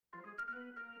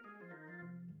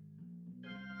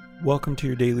Welcome to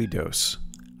your Daily Dose.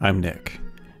 I'm Nick.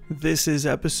 This is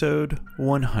episode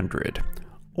 100,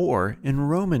 or in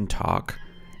Roman talk,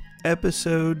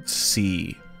 episode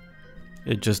C.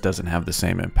 It just doesn't have the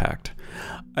same impact.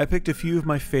 I picked a few of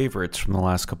my favorites from the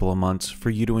last couple of months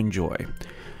for you to enjoy.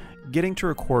 Getting to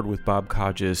record with Bob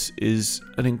Codges is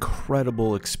an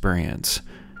incredible experience,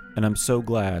 and I'm so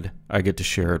glad I get to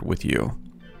share it with you.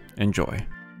 Enjoy.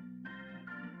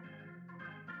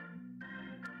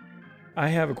 I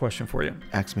have a question for you.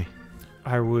 Ask me.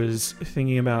 I was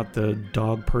thinking about the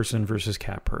dog person versus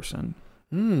cat person.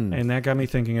 And that got me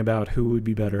thinking about who would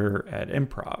be better at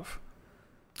improv.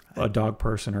 A dog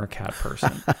person or a cat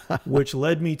person. Which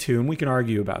led me to, and we can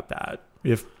argue about that,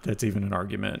 if that's even an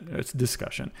argument. It's a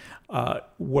discussion.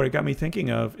 What it got me thinking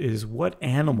of is what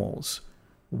animals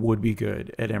would be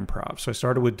good at improv. So I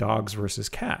started with dogs versus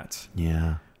cats.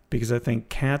 Yeah. Because I think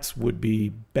cats would be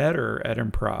better at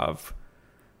improv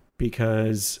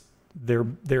because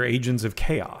they're agents of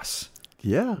chaos.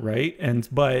 Yeah. Right?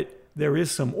 But there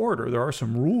is some order. There are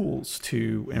some rules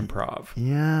to improv.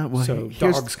 Yeah. Well, so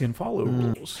dogs can follow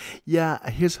rules. Yeah.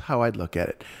 Here's how I'd look at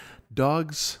it.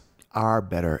 Dogs are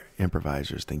better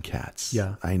improvisers than cats.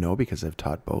 Yeah. I know because I've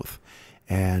taught both.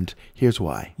 And here's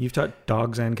why. You've taught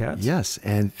dogs and cats? Yes,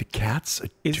 and the cats.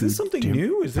 Is this something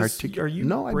new? Are you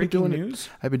no, breaking news?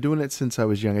 I've been doing it since I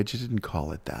was young. I just didn't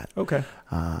call it that. Okay.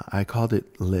 I called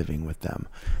it living with them.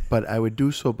 But I would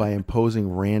do so by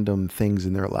imposing random things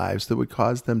in their lives that would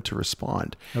cause them to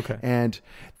respond. Okay. And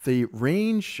the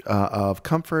range of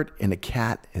comfort in a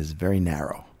cat is very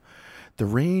narrow. The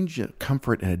range of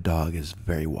comfort in a dog is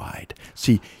very wide.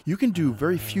 See, you can do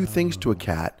very few things to a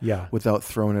cat without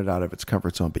throwing it out of its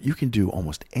comfort zone, but you can do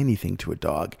almost anything to a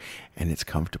dog and it's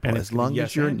comfortable and as long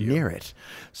as you're near it.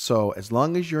 So as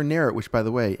long as you're near it, which by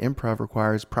the way, improv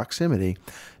requires proximity,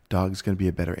 dog's going to be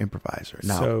a better improviser.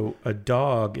 Now, so a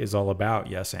dog is all about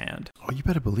yes and. Oh, you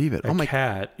better believe it. A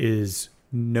cat is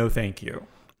no thank you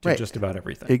to just about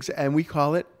everything. And we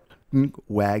call it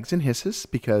wags and hisses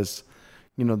because...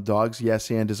 dog's yes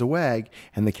and is a wag,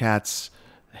 and the cat's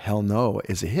hell no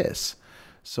is a hiss.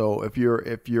 So if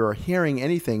you're hearing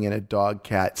anything in a dog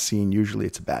cat scene, usually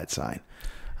it's a bad sign.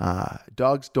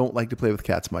 Dogs don't like to play with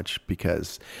cats much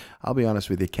because, I'll be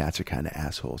honest with you, cats are kind of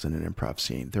assholes in an improv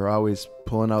scene. They're always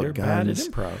pulling out guns. They're bad at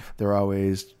improv. They're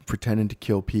always pretending to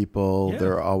kill people. Yeah.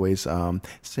 They're always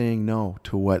saying no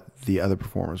to what the other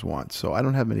performers want. So I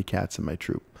don't have many cats in my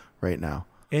troupe right now.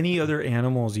 Any other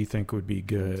animals you think would be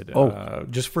good?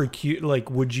 Just for cute, like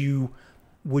would you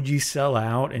sell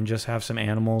out and just have some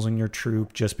animals in your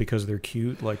troupe just because they're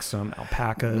cute, like some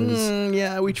alpacas?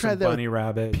 Yeah, we tried that bunny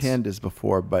rabbits, pandas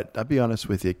before, but I'll be honest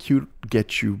with you, cute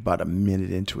gets you about a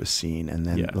minute into a scene, and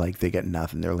then they get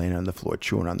nothing. They're laying on the floor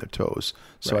chewing on their toes.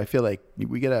 So I feel like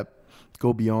we gotta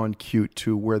go beyond cute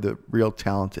to where the real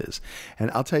talent is.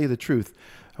 And I'll tell you the truth,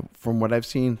 from what I've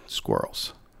seen,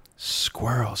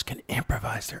 Squirrels can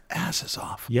improvise their asses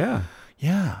off. Yeah.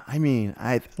 Yeah. I mean,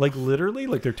 like literally,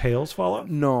 like their tails fall off?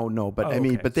 No, but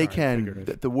but they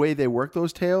can, the way they work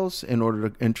those tails in order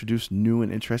to introduce new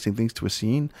and interesting things to a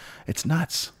scene, it's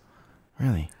nuts.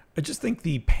 Really. I just think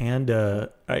the panda,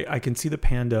 I can see the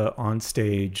panda on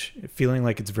stage feeling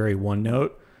like it's very one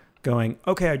note, going,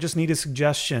 okay, I just need a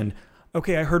suggestion.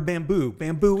 Okay, I heard bamboo.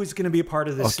 Bamboo is going to be a part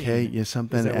of this scene. Okay, yeah,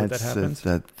 something. Is that what that happens?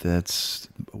 That's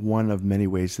one of many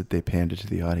ways that they pander to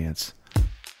the audience.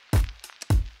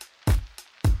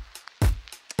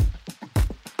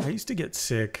 I used to get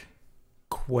sick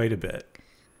quite a bit.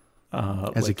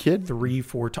 As a kid?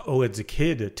 3-4 times. Oh, as a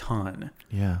kid, a ton.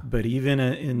 Yeah. But even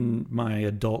in my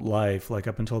adult life, like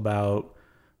up until about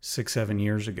 6-7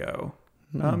 years ago,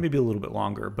 maybe a little bit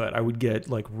longer, but I would get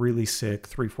like really sick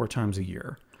 3-4 times a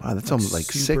year. Wow, that's almost like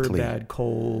super sickly. Bad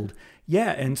cold.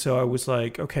 Yeah, and so I was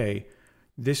like, okay,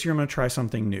 this year I'm going to try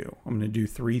something new. I'm going to do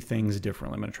 3 things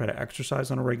differently. I'm going to try to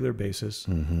exercise on a regular basis,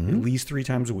 at least 3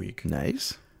 times a week.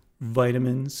 Nice.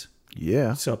 Vitamins.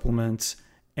 Yeah. Supplements.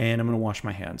 And I'm going to wash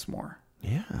my hands more.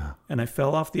 Yeah. And I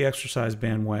fell off the exercise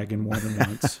bandwagon more than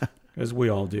once, as we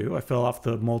all do. I fell off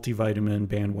the multivitamin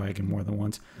bandwagon more than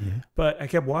once. Yeah. But I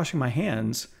kept washing my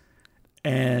hands,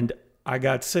 and I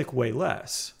got sick way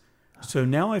less. So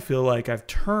now I feel like I've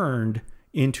turned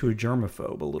into a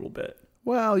germaphobe a little bit.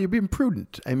 Well, you're being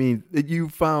prudent. I mean, you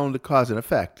found a cause and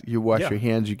effect. You wash your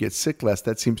hands, you get sick less.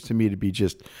 That seems to me to be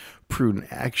just prudent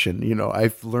action. You know,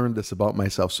 I've learned this about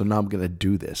myself, so now I'm going to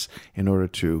do this in order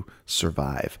to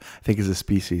survive. I think as a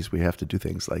species, we have to do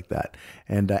things like that.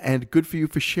 And good for you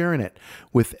for sharing it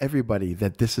with everybody,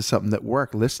 that this is something that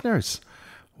works. Listeners,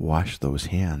 wash those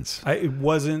hands. It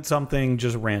wasn't something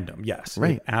just random. Yes,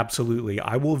 Right. Absolutely.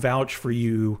 I will vouch for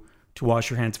you to wash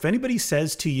your hands. If anybody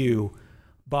says to you,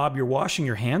 Bob, you're washing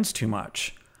your hands too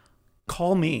much,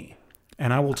 call me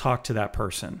and I will talk to that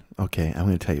person. Okay, I'm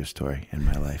going to tell you a story in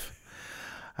my life.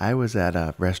 I was at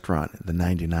a restaurant, the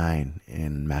 99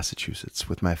 in Massachusetts,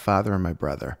 with my father and my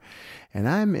brother. And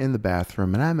I'm in the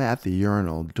bathroom and I'm at the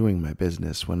urinal doing my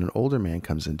business when an older man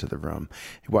comes into the room.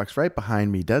 He walks right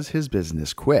behind me, does his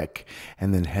business quick,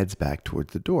 and then heads back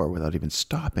towards the door without even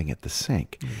stopping at the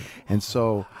sink. And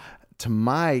so, to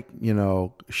my,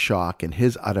 shock and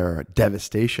his utter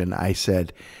devastation, I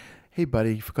said, "Hey,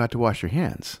 buddy, you forgot to wash your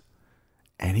hands."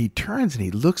 And he turns and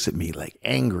he looks at me like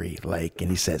angry, and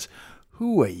he says,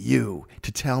 "Who are you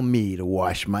to tell me to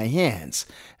wash my hands?"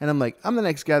 And I'm like, I'm the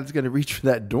next guy that's going to reach for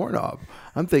that doorknob.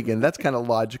 I'm thinking that's kind of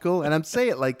logical. And I'm saying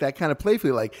it like that, kind of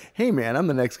playfully, like, "Hey, man, I'm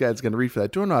the next guy that's going to reach for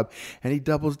that doorknob." And he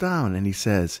doubles down and he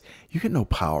says, "You get no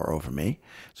power over me."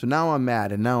 So now I'm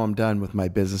mad and now I'm done with my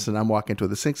business. And I'm walking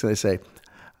toward the sinks and I say,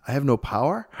 "I have no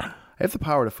power? I have the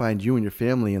power to find you and your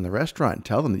family in the restaurant and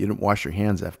tell them that you didn't wash your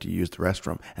hands after you used the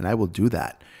restroom. And I will do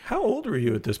that." How old were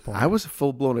you at this point? I was a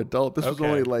full-blown adult. This was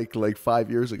only like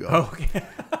 5 years ago. Okay.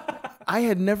 I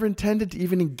had never intended to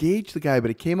even engage the guy,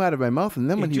 but it came out of my mouth. And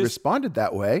then when he responded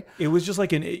that way, It was just like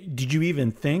did you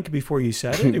even think before you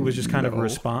said it? It was just kind of a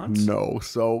response? no.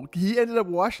 So he ended up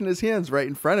washing his hands right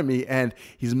in front of me. And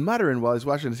he's muttering while he's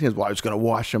washing his hands, "Well, I was going to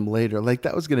wash them later." Like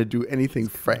that was going to do anything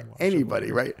for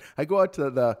anybody, right? I go out to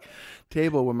the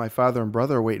table where my father and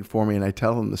brother are waiting for me and I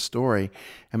tell them the story.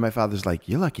 And my father's like,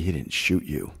 "You're lucky he didn't shoot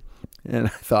you." And I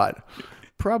thought,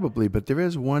 probably, but there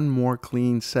is one more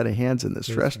clean set of hands in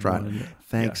this restaurant,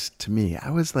 thanks to me.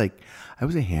 I was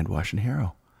a hand washing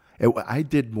hero. I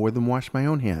did more than wash my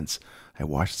own hands. I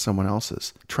washed someone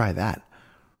else's. Try that.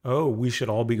 Oh, we should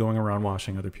all be going around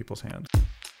washing other people's hands.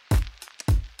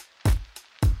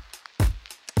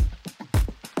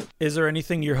 Is there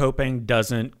anything you're hoping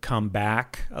doesn't come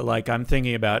back? Like I'm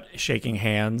thinking about shaking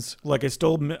hands. Like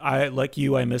like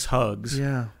you, I miss hugs.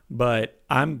 Yeah. But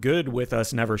I'm good with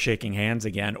us never shaking hands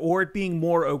again, or it being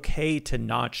more okay to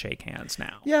not shake hands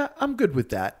now. Yeah, I'm good with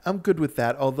that.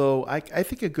 Although I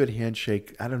think a good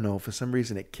handshake, I don't know, for some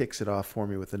reason it kicks it off for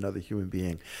me with another human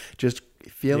being. Just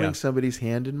feeling somebody's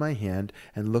hand in my hand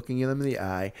and looking at them in the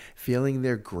eye, feeling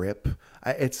their grip.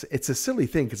 It's a silly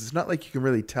thing because it's not like you can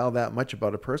really tell that much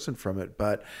about a person from it.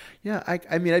 But yeah,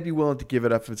 I mean, I'd be willing to give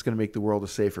it up if it's going to make the world a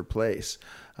safer place.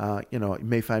 You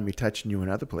may find me touching you in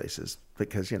other places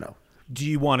because, Do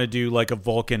you want to do like a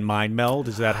Vulcan mind meld?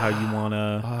 Is that how you want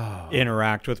to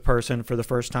interact with person for the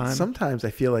first time? Sometimes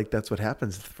I feel like that's what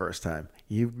happens the first time.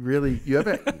 You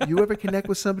ever connect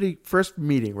with somebody first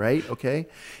meeting, right? Okay.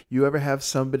 You ever have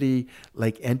somebody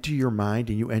like enter your mind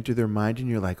and you enter their mind and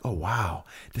you're like, "Oh wow,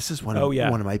 this is one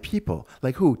of my people."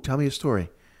 Like who? Tell me a story.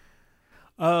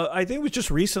 I think it was just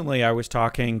recently I was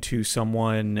talking to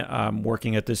someone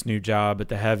working at this new job at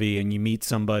the Heavy, and you meet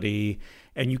somebody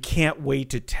and you can't wait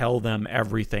to tell them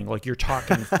everything. Like you're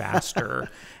talking faster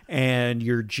and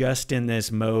you're just in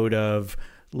this mode of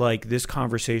like this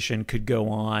conversation could go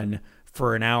on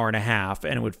for an hour and a half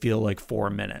and it would feel like 4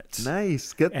 minutes.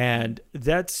 Nice. Good. And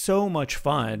that's so much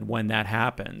fun when that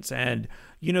happens. And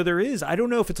I don't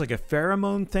know if it's like a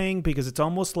pheromone thing because it's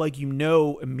almost like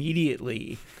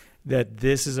immediately that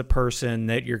this is a person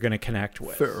that you're going to connect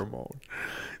with. Pheromone.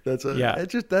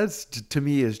 That's to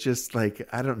me is just like,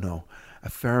 I don't know, a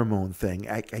pheromone thing.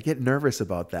 I get nervous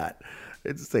about that.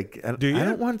 It's like, I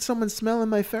don't want someone smelling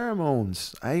my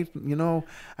pheromones.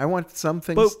 I want some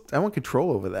things, I want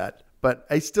control over that. But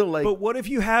I still like. But what if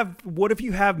you have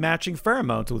matching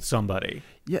pheromones with somebody?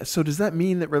 Yeah. So does that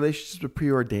mean that relationships are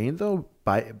preordained though,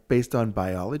 based on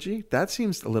biology? That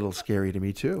seems a little scary to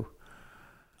me too.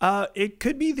 It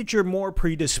could be that you're more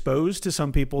predisposed to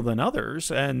some people than others,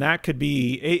 and that could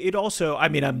be it. Also, I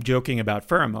mean, I'm joking about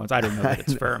pheromones. I don't know that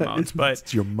it's pheromones, but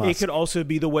it could also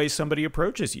be the way somebody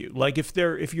approaches you. Like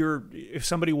if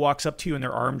somebody walks up to you and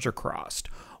their arms are crossed,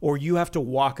 or you have to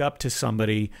walk up to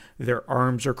somebody, their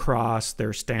arms are crossed,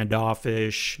 they're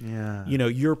standoffish. Yeah.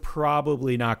 You're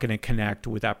probably not going to connect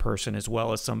with that person as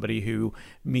well as somebody who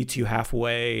meets you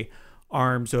halfway,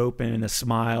 arms open and a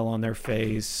smile on their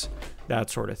face, that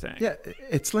sort of thing. Yeah,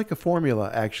 it's like a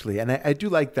formula actually, and I do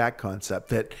like that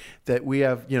concept that we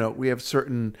have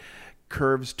certain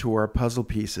curves to our puzzle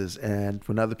pieces, and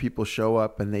when other people show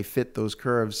up and they fit those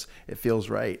curves, it feels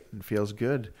right and feels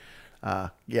good. I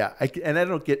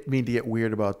don't mean to get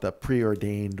weird about the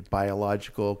preordained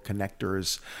biological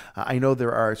connectors. I know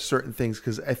there are certain things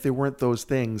because if there weren't those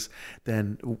things,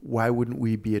 then why wouldn't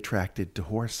we be attracted to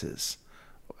horses?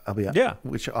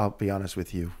 Which I'll be honest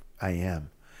with you, I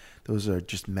am. Those are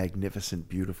just magnificent,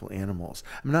 beautiful animals.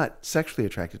 I'm not sexually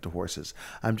attracted to horses.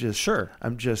 I'm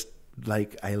just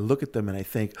like, I look at them and I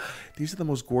think, these are the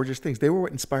most gorgeous things. They were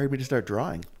what inspired me to start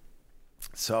drawing.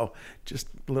 So just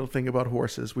a little thing about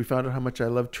horses. We found out how much I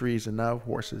love trees, and now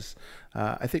horses.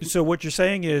 I think. So what you're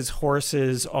saying is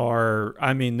horses are,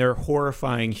 I mean, they're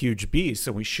horrifying huge beasts,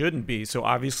 and we shouldn't be. So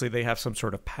obviously they have some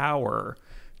sort of power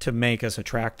to make us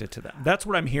attracted to them. That's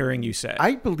what I'm hearing you say.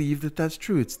 I believe that that's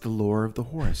true. It's the lore of the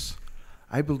horse.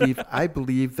 I believe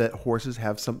that horses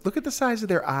have some. Look at the size of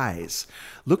their eyes.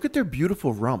 Look at their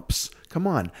beautiful rumps. Come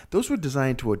on, those were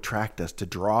designed to attract us, to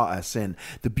draw us in.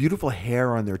 The beautiful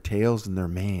hair on their tails and their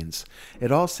manes.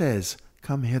 It all says,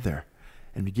 "Come hither,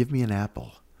 and give me an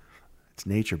apple." It's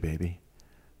nature, baby.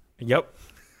 Yep.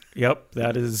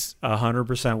 That is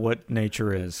 100% what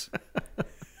nature is.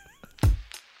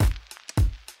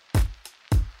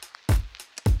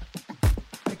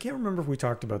 I can't remember if we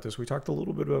talked about this. We talked a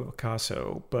little bit about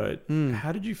Picasso, but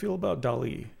how did you feel about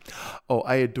Dali? Oh,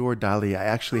 I adore Dali. I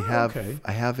actually have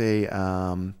I have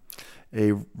a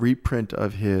reprint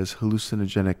of his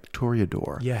hallucinogenic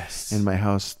Toreador in my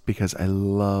house because I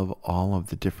love all of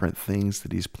the different things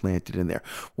that he's planted in there.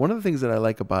 One of the things that I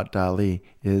like about Dali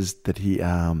is that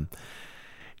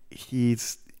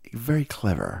he's very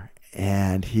clever,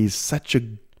 and he's such a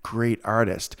great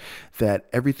artist that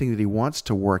everything that he wants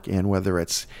to work in, whether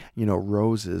it's,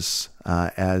 roses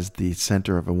as the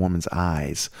center of a woman's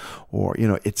eyes, or,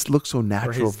 it looks so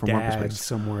natural from one perspective.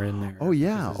 Somewhere in there. Oh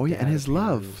yeah. And his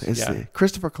love is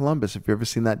Christopher Columbus. If you've ever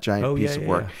seen that giant piece of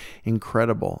work,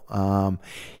 incredible.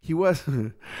 He was,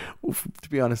 to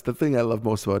be honest, the thing I love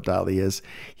most about Dali is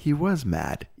he was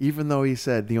mad, even though he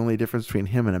said the only difference between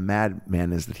him and a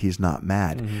madman is that he's not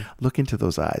mad. Mm-hmm. Look into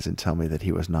those eyes and tell me that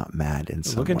he was not mad in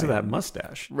some way. Look into that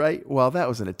mustache. Right. Well, that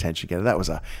was an attention getter. That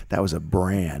was a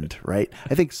brand, right?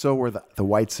 I think so were the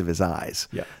whites of his eyes.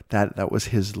 Yeah. That was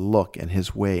his look and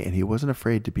his way, and he wasn't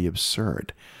afraid to be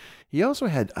absurd. He also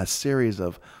had a series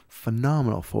of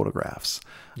phenomenal photographs,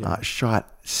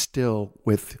 shot still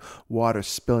with water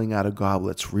spilling out of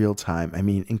goblets real time. I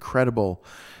mean, incredible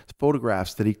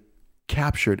photographs that he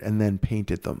captured and then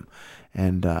painted them.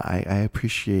 And I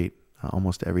appreciate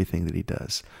almost everything that he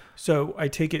does. So I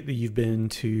take it that you've been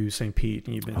to St. Pete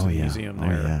and you've been to the museum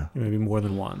there maybe more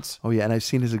than once. Oh yeah, and I've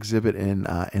seen his exhibit in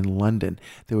London.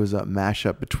 There was a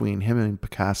mashup between him and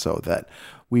Picasso that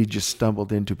we just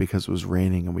stumbled into because it was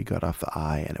raining, and we got off the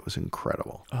eye, and it was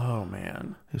incredible. Oh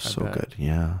man, it was so good.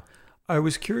 Yeah. I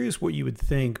was curious what you would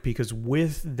think, because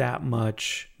with that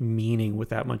much meaning, with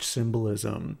that much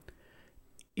symbolism,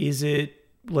 is it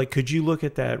like, could you look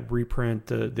at that reprint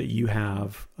that you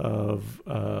have of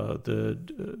the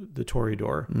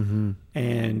Toreador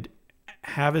and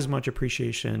have as much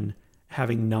appreciation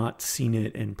having not seen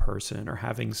it in person, or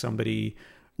having somebody,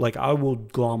 like, I will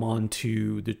glom on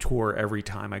to the tour every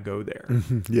time I go there.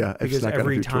 Yeah. Because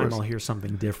every time I'll hear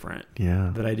something different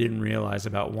that I didn't realize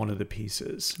about one of the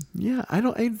pieces. Yeah. I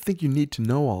don't think you need to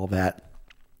know all that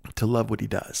to love what he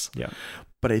does. Yeah.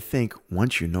 But I think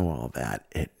once you know all that,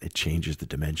 it changes the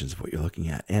dimensions of what you're looking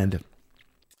at. And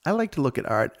I like to look at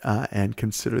art and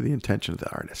consider the intention of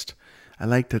the artist. I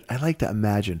like to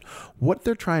imagine what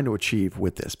they're trying to achieve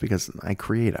with this, because I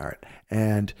create art.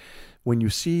 And when you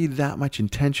see that much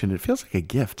intention, it feels like a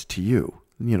gift to you,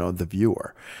 the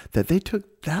viewer, that they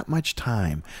took that much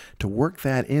time to work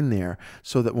that in there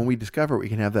so that when we discover it, we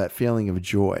can have that feeling of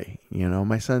joy.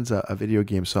 My son's a video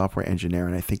game software engineer,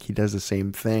 and I think he does the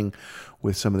same thing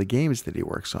with some of the games that he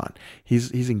works on.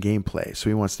 He's in gameplay, so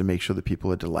he wants to make sure that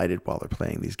people are delighted while they're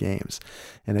playing these games.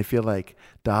 And I feel like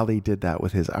Dali did that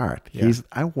with his art. Yeah.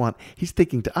 He's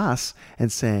thinking to us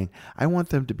and saying, I want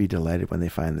them to be delighted when they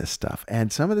find this stuff.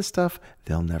 And some of this stuff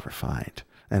they'll never find.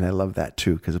 And I love that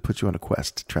too, because it puts you on a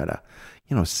quest to try to,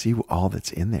 see all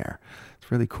that's in there.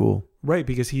 It's really cool. Right,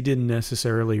 because he didn't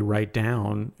necessarily write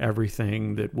down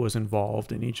everything that was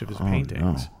involved in each of his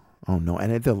paintings. Oh, no.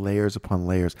 And the layers upon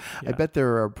layers. Yeah. I bet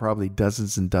there are probably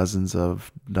dozens and dozens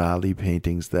of Dali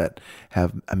paintings that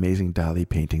have amazing Dali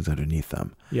paintings underneath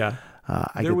them. Yeah.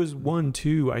 There was one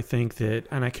too, I think that,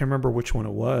 and I can't remember which one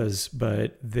it was,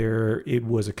 but it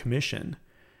was a commission.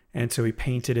 And so he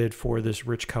painted it for this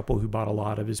rich couple who bought a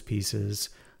lot of his pieces,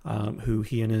 who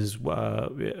he and his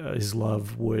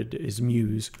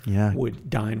muse would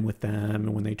dine with them,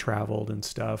 and when they traveled and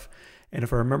stuff. And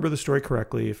if I remember the story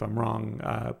correctly, if I'm wrong,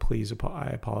 please, I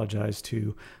apologize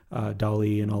to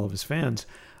Dali and all of his fans.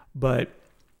 But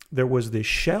there was this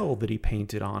shell that he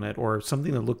painted on it, or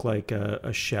something that looked like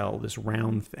a shell, this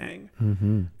round thing.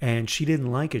 Mm-hmm. And she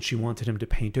didn't like it. She wanted him to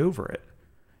paint over it.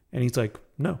 And he's like,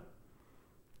 no.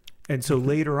 And so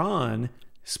later on,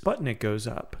 Sputnik goes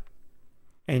up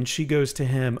and she goes to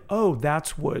him, oh,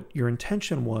 that's what your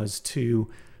intention was, to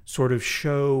sort of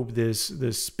show this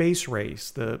space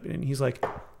race. And he's like,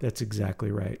 that's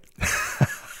exactly right.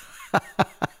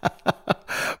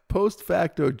 Post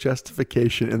facto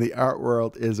justification in the art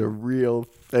world is a real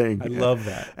thing. I love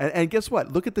that. And guess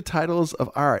what? Look at the titles of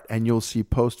art and you'll see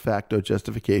post facto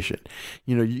justification.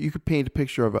 You know, you could paint a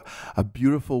picture of a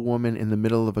beautiful woman in the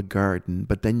middle of a garden,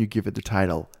 but then you give it the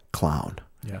title clown.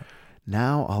 Yeah.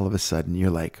 Now, all of a sudden, you're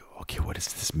like, okay, what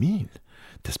does this mean?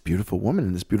 This beautiful woman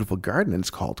in this beautiful garden, and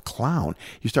it's called clown.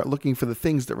 You start looking for the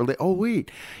things that relate. Oh, wait,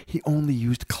 he only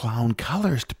used clown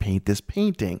colors to paint this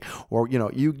painting. Or, you know,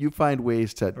 you find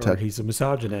ways to Or he's a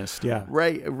misogynist. Yeah.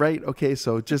 Right. Okay,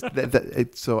 so just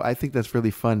so I think that's really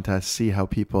fun to see how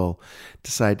people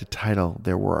decide to title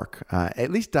their work. At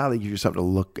least Dali gives you something to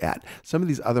look at. Some of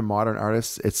these other modern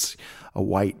artists, it's a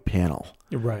white panel.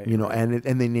 Right. You know, and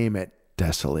they name it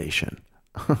Desolation.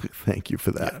 Thank you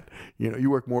for that. Yeah. You know, you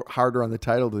work harder on the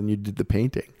title than you did the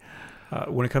painting.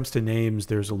 When it comes to names,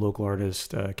 there's a local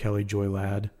artist, Kelly Joy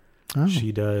Ladd. Oh.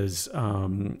 She does.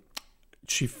 A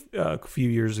few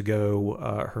years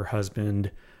ago, her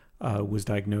husband was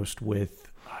diagnosed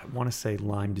with, I want to say,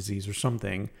 Lyme disease or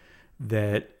something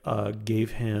that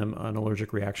gave him an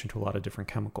allergic reaction to a lot of different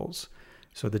chemicals.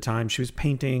 So at the time, she was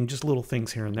painting just little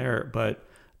things here and there, but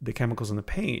the chemicals in the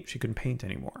paint, she couldn't paint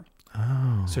anymore.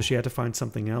 Oh. So she had to find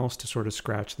something else to sort of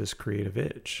scratch this creative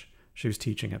itch. She was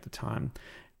teaching at the time.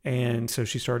 And so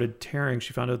she started tearing.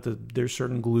 She found out that there's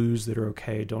certain glues that are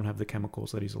okay, don't have the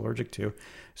chemicals that he's allergic to.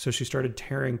 So she started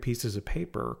tearing pieces of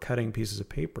paper, cutting pieces of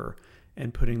paper,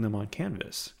 and putting them on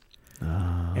canvas.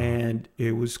 Oh. And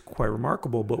it was quite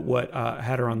remarkable. But what I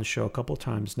had her on the show a couple of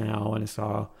times now, and I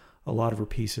saw a lot of her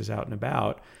pieces out and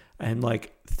about, and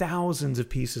like thousands of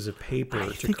pieces of paper. I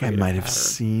think I might have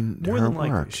seen more her than likely.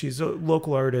 work. She's a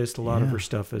local artist. A lot of her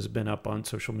stuff has been up on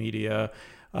social media.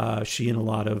 She and a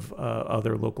lot of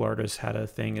other local artists had a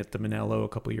thing at the Manello a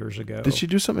couple years ago. Did she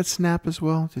do something at Snap as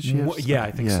well? Did she? Yeah,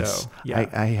 I think so. Yeah,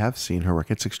 I have seen her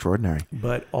work. It's extraordinary.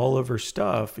 But all of her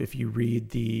stuff, if you read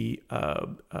the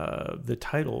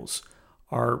titles,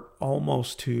 are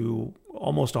almost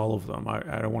all of them.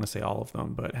 I don't want to say all of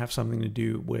them, but have something to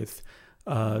do with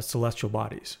celestial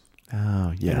bodies.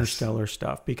 Oh, yes. Interstellar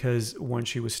stuff. Because when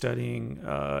she was studying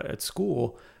at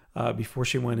school, before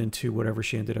she went into whatever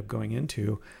she ended up going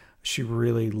into, she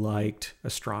really liked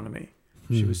astronomy.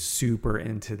 She was super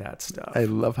into that stuff. I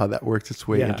love how that works its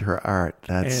way into her art.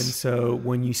 And so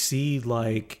when you see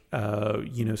like,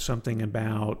 something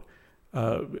about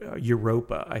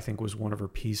Europa, I think was one of her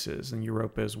pieces. And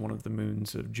Europa is one of the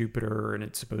moons of Jupiter, and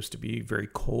it's supposed to be very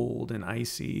cold and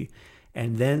icy.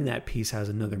 And then that piece has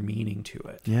another meaning to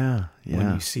it. Yeah.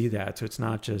 When you see that. So it's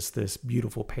not just this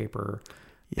beautiful paper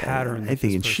pattern. I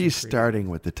think, and she's starting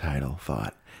with the title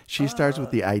thought. She starts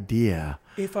with the idea.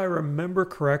 If I remember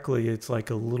correctly, it's like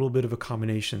a little bit of a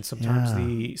combination. Sometimes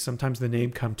the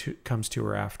name comes to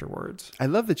her afterwards. I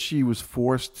love that she was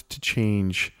forced to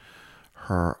change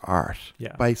her art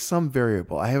by some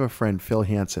variable. I have a friend, Phil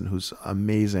Hansen, who's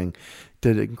amazing,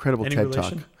 did an incredible TED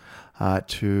Talk.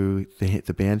 To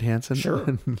the band Hansen? Sure.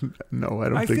 No, I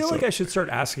don't think so. I feel like I should start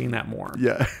asking that more.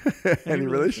 Yeah. Any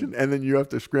relation? And then you have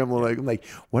to scramble like,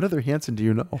 what other Hansen do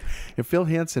you know? And Phil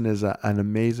Hansen is an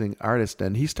amazing artist,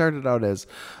 and he started out as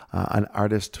an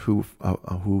artist who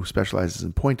specializes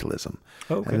in pointillism.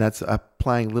 Okay. And that's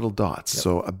applying little dots. Yep.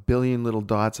 So 1 billion little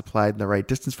dots applied in the right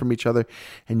distance from each other,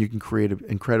 and you can create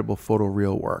incredible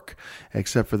photoreal work.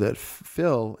 Except for that,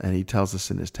 Phil, and he tells us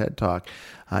in his TED Talk,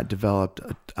 developed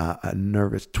a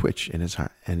nervous twitch in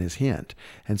his hand.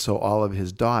 And so all of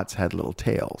his dots had little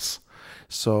tails.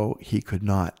 So he could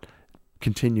not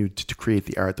continue to create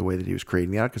the art the way that he was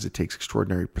creating the art, because it takes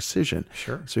extraordinary precision.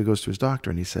 Sure. So he goes to his doctor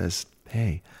and he says,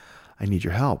 hey, I need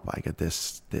your help. I got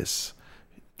this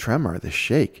tremor, this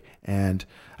shake, and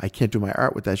I can't do my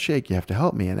art with that shake. You have to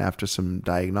help me. And after some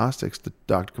diagnostics, the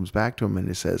doctor comes back to him and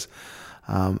he says,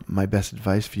 my best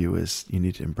advice for you is you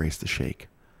need to embrace the shake.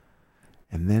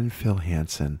 And then Phil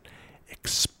Hansen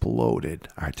exploded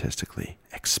artistically.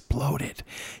 Exploded.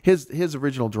 His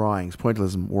original drawings,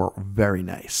 pointillism, were very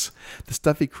nice. The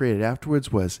stuff he created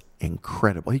afterwards was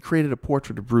incredible. He created a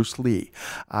portrait of Bruce Lee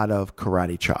out of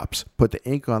karate chops, put the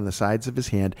ink on the sides of his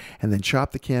hand, and then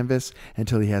chopped the canvas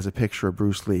until he has a picture of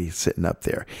Bruce Lee sitting up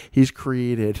there. He's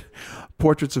created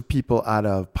portraits of people out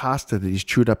of pasta that he's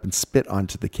chewed up and spit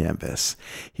onto the canvas.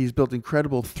 He's built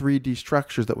incredible 3D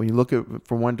structures that when you look at it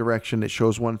from one direction, it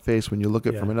shows one face. When you look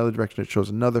at it from another direction, it shows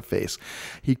another face.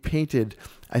 He painted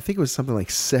I think it was something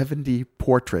like 70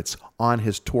 portraits on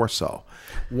his torso,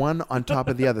 one on top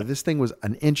of the other. This thing was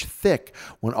an inch thick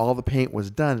when all the paint was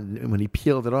done and when he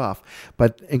peeled it off,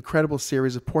 but incredible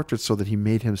series of portraits so that he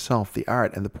made himself the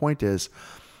art. And the point is,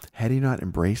 had he not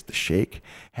embraced the shake,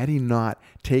 had he not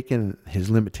taken his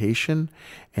limitation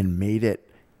and made it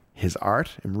his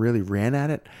art and really ran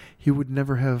at it, he would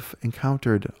never have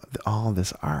encountered all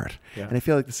this art. Yeah. And I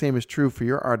feel like the same is true for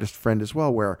your artist friend as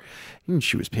well, where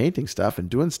she was painting stuff and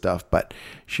doing stuff, but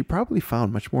she probably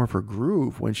found much more of her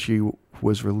groove when she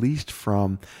was released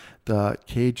from the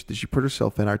cage that she put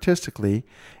herself in artistically,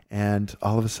 and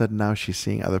all of a sudden now she's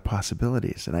seeing other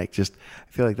possibilities. And I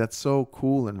feel like that's so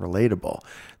cool and relatable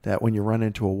that when you run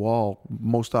into a wall,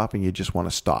 most often you just want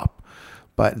to stop.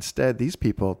 But instead, these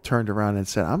people turned around and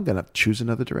said, I'm going to choose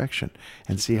another direction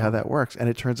and see how that works. And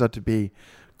it turns out to be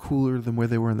cooler than where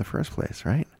they were in the first place,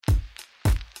 right?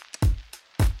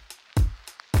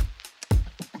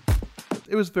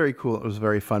 It was very cool. It was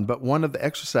very fun. But one of the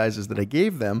exercises that I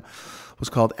gave them was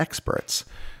called Experts.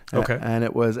 Okay. And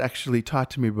it was actually taught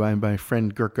to me by my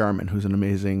friend Gert Garman, who's an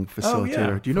amazing facilitator.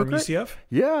 Oh, yeah. Do you know From Gert? UCF?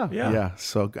 Yeah.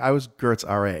 So I was Gert's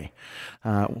RA.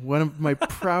 One of my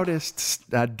proudest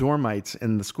dormites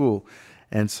in the school.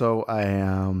 And so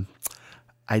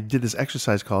I did this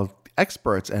exercise called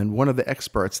Experts. And one of the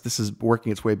experts, this is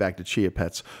working its way back to chia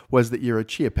pets, was that you're a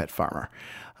chia pet farmer.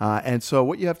 And so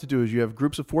what you have to do is you have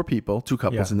groups of 4 people, 2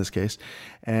 couples in this case,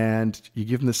 and you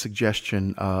give them the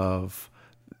suggestion of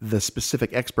the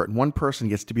specific expert. And one person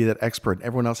gets to be that expert. And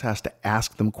everyone else has to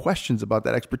ask them questions about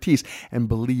that expertise and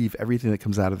believe everything that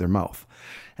comes out of their mouth.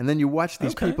 And then you watch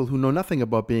these people who know nothing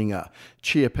about being a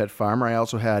chia pet farmer. I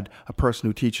also had a person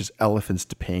who teaches elephants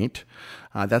to paint.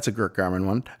 That's a Gert Garman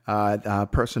one. A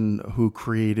person who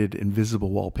created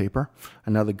invisible wallpaper,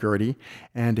 another Gertie,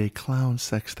 and a clown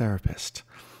sex therapist.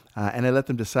 And I let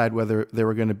them decide whether they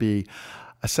were going to be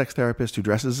a sex therapist who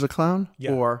dresses as a clown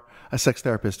or a sex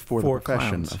therapist for the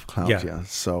profession of clowns. Yeah.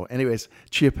 So anyways,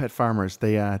 chia pet farmers,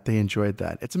 they enjoyed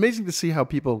that. It's amazing to see how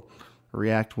people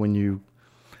react when you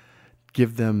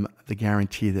give them the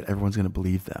guarantee that everyone's going to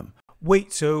believe them.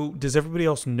 Wait, so does everybody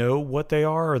else know what they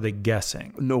are, or are they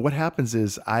guessing? No, what happens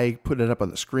is I put it up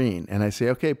on the screen and I say,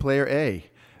 okay, player A,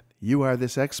 you are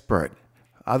this expert.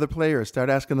 Other players start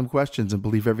asking them questions and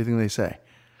believe everything they say.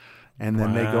 And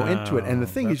then they go into it. And the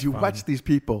thing is, you watch these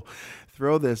people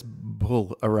throw this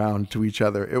bull around to each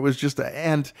other. It was just,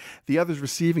 and the others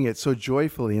receiving it so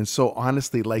joyfully and so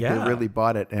honestly, like they really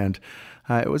bought it. And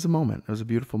it was a moment. It was a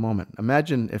beautiful moment.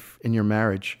 Imagine if in your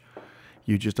marriage,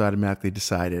 you just automatically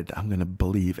decided, I'm going to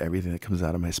believe everything that comes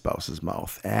out of my spouse's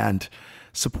mouth and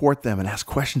support them and ask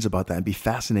questions about that and be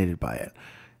fascinated by it.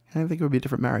 And I think it would be a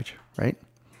different marriage, right?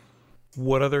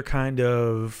 What other kind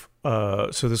of,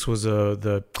 so this was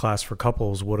the class for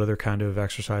couples, what other kind of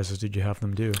exercises did you have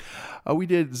them do? We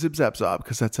did Zip Zap Zob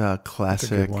because that's a classic.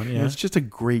 That's a good one, yeah. It's just a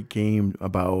great game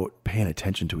about paying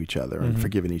attention to each other and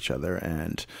forgiving each other.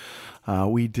 And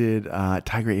we did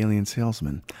Tiger Alien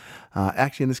Salesman.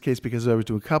 Actually, in this case, because I was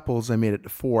doing couples, I made it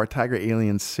 4, Tiger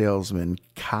Alien Salesman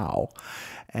Cow.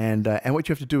 And what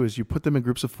you have to do is you put them in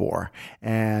groups of 4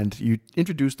 and you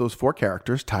introduce those 4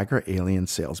 characters, tiger, alien,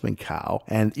 salesman, cow,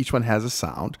 and each one has a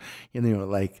sound.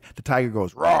 And, like the tiger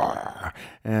goes, roar,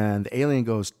 and the alien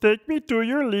goes, take me to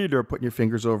your leader, putting your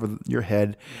fingers over your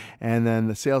head. And then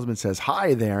the salesman says,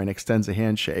 hi there, and extends a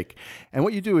handshake. And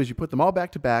what you do is you put them all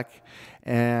back to back,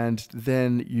 and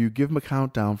then you give them a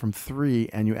countdown from 3,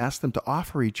 and you ask them to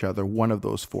offer each other one of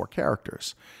those 4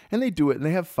 characters. And they do it, and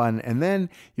they have fun. And then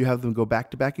you have them go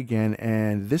back to back again,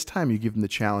 and this time you give them the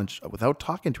challenge, without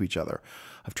talking to each other,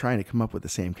 of trying to come up with the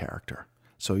same character.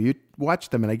 So you watch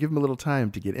them, and I give them a little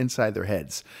time to get inside their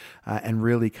heads and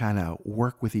really kind of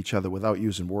work with each other without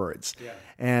using words. Yeah.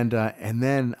 And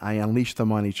then I unleash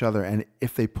them on each other. And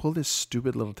if they pull this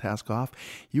stupid little task off,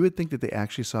 you would think that they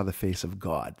actually saw the face of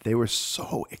God. They were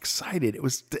so excited.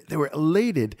 They were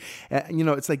elated.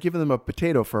 It's like giving them a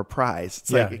potato for a prize.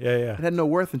 It's it had no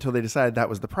worth until they decided that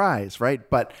was the prize, right?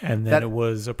 And then it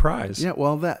was a prize. Yeah,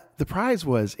 well, the prize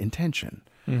was intention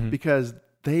because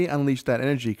they unleashed that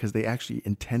energy because they actually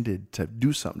intended to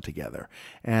do something together.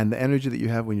 And the energy that you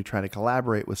have when you try to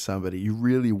collaborate with somebody you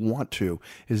really want to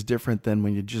is different than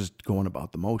when you're just going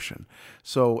about the motion.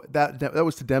 So that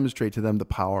was to demonstrate to them the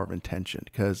power of intention,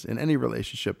 because in any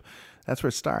relationship, that's where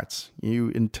it starts. You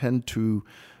intend to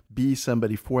be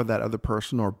somebody for that other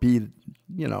person, or be,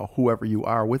 whoever you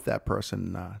are with that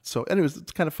person. So anyways,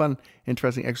 it's kind of fun,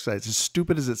 interesting exercise. As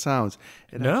stupid as it sounds,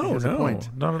 it actually has a point.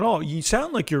 Not at all. You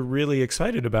sound like you're really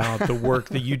excited about the work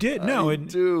that you did. No, I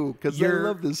do, because I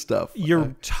love this stuff.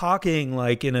 You're talking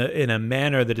like in a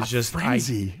manner that is just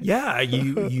frenzy.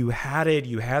 You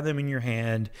had them in your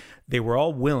hand. They were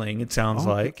all willing, it sounds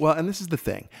like. Well, and this is the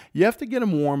thing. You have to get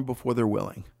them warm before they're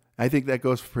willing. I think that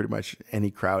goes for pretty much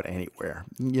any crowd anywhere.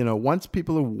 Once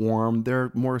people are warm, they're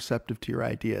more receptive to your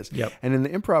ideas. Yep. And in the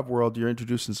improv world, you're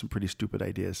introducing some pretty stupid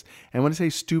ideas. And when I say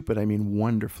stupid, I mean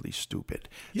wonderfully stupid.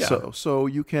 Yeah. So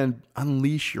you can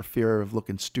unleash your fear of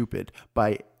looking stupid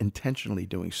by intentionally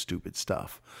doing stupid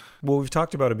stuff. Well, we've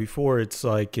talked about it before. It's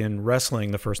like in wrestling,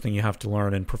 the first thing you have to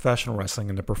learn in professional wrestling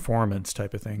and the performance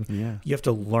type of thing. Yeah. You have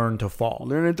to learn to fall.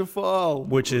 Learning to fall.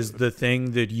 Which is the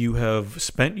thing that you have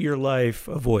spent your life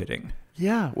avoiding.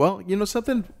 Yeah. Well,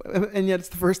 something, and yet it's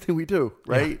the first thing we do,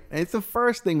 right? Yeah. It's the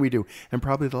first thing we do, and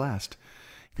probably the last.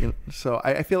 So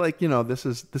I feel like,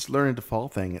 this learning to fall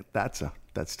thing, that's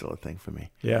still a thing for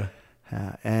me. Yeah.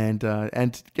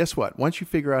 And guess what? Once you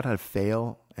figure out how to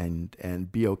fail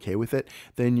and be okay with it,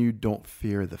 then you don't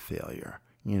fear the failure.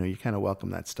 You kind of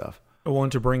welcome that stuff. I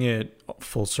want to bring it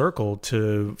full circle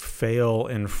to fail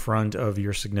in front of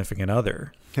your significant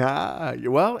other.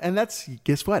 Well, and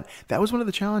guess what? That was one of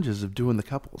the challenges of doing the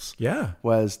couples. Yeah.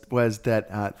 Was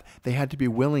that they had to be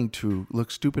willing to look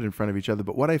stupid in front of each other.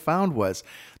 But what I found was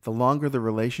the longer the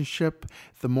relationship,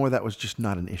 the more that was just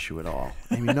not an issue at all.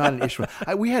 I mean, not an issue.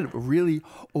 We had really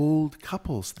old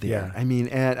couples there. Yeah. I mean,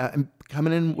 and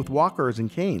coming in with walkers and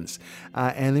canes.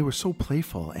 And they were so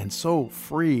playful and so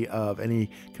free of any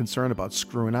concern about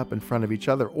screwing up in front of each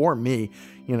other or me.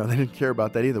 They didn't care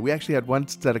about that either. We actually had one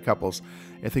set of couples,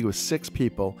 I think it was 6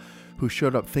 people, who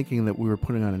showed up thinking that we were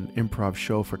putting on an improv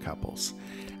show for couples.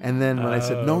 And then when I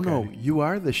said, no, you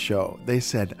are the show, they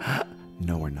said,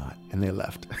 no, we're not. And they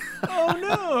left. Oh,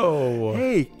 no.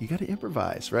 Hey, you got to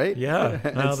improvise, right? Yeah,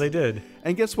 no, they did.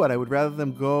 And guess what? I would rather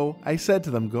them go, I said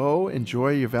to them, go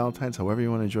enjoy your Valentine's however you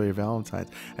want to enjoy your Valentine's.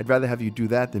 I'd rather have you do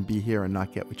that than be here and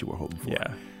not get what you were hoping for.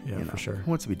 Yeah, for sure.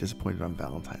 Who wants to be disappointed on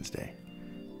Valentine's Day?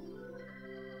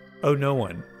 Oh, no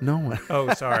one. No one.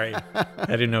 Oh, sorry. I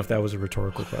didn't know if that was a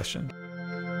rhetorical question.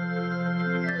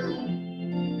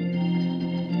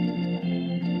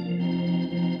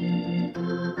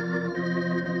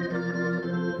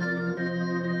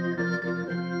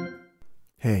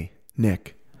 Hey,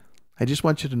 Nick, I just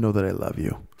want you to know that I love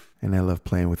you, and I love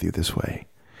playing with you this way.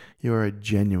 You are a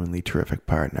genuinely terrific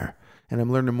partner, and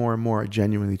I'm learning more and more a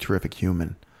genuinely terrific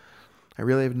human. I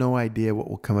really have no idea what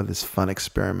will come of this fun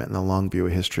experiment in the long view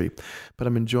of history, but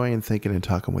I'm enjoying thinking and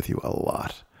talking with you a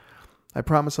lot. I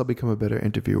promise I'll become a better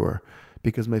interviewer,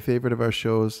 because my favorite of our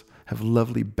shows have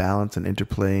lovely balance and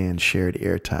interplay and shared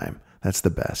airtime. That's the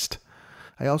best.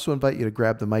 I also invite you to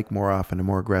grab the mic more often and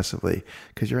more aggressively,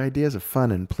 because your ideas are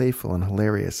fun and playful and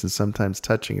hilarious and sometimes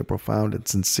touching and profound and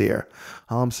sincere.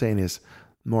 All I'm saying is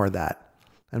more of that,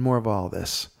 and more of all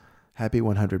this. Happy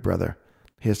 100, brother.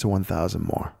 Here's to 1,000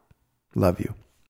 more. Love you.